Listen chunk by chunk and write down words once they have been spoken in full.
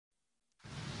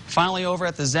Finally, over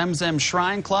at the Zemzem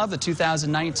Shrine Club, the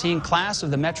 2019 class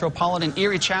of the Metropolitan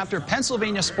Erie Chapter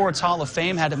Pennsylvania Sports Hall of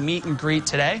Fame had a meet and greet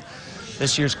today.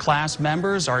 This year's class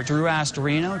members are Drew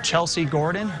Astorino, Chelsea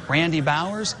Gordon, Randy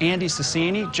Bowers, Andy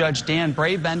Sassini, Judge Dan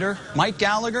Bravebender, Mike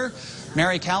Gallagher,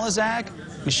 Mary Kalazak,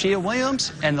 Mashia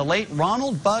Williams, and the late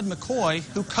Ronald Bud McCoy,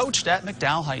 who coached at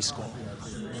McDowell High School.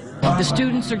 The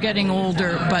students are getting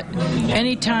older, but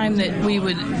any time that we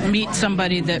would meet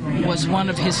somebody that was one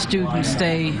of his students,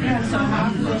 they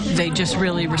just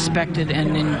really respected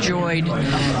and enjoyed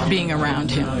being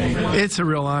around him. It's a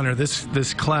real honor.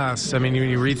 This class, I mean, when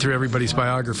you read through everybody's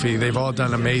biography, they've all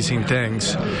done amazing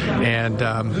things, and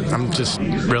I'm just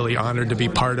really honored to be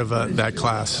part of that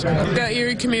class. The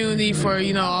Erie community for,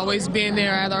 always being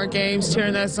there at our games,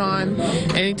 cheering us on.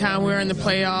 Anytime we were in the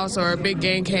playoffs or a big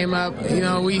game came up,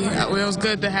 it was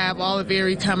good to have all of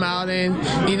Erie come out and,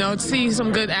 see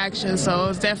some good action. So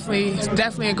it's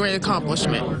definitely a great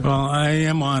accomplishment. Well, I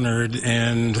am honored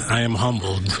and I am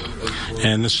humbled,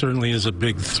 and this certainly is a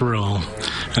big thrill.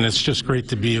 And it's just great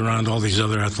to be around all these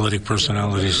other athletic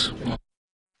personalities.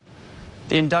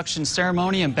 The induction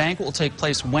ceremony and banquet will take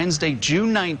place Wednesday,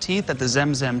 June 19th at the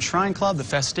Zemzem Shrine Club. The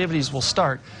festivities will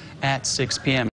start at 6 p.m.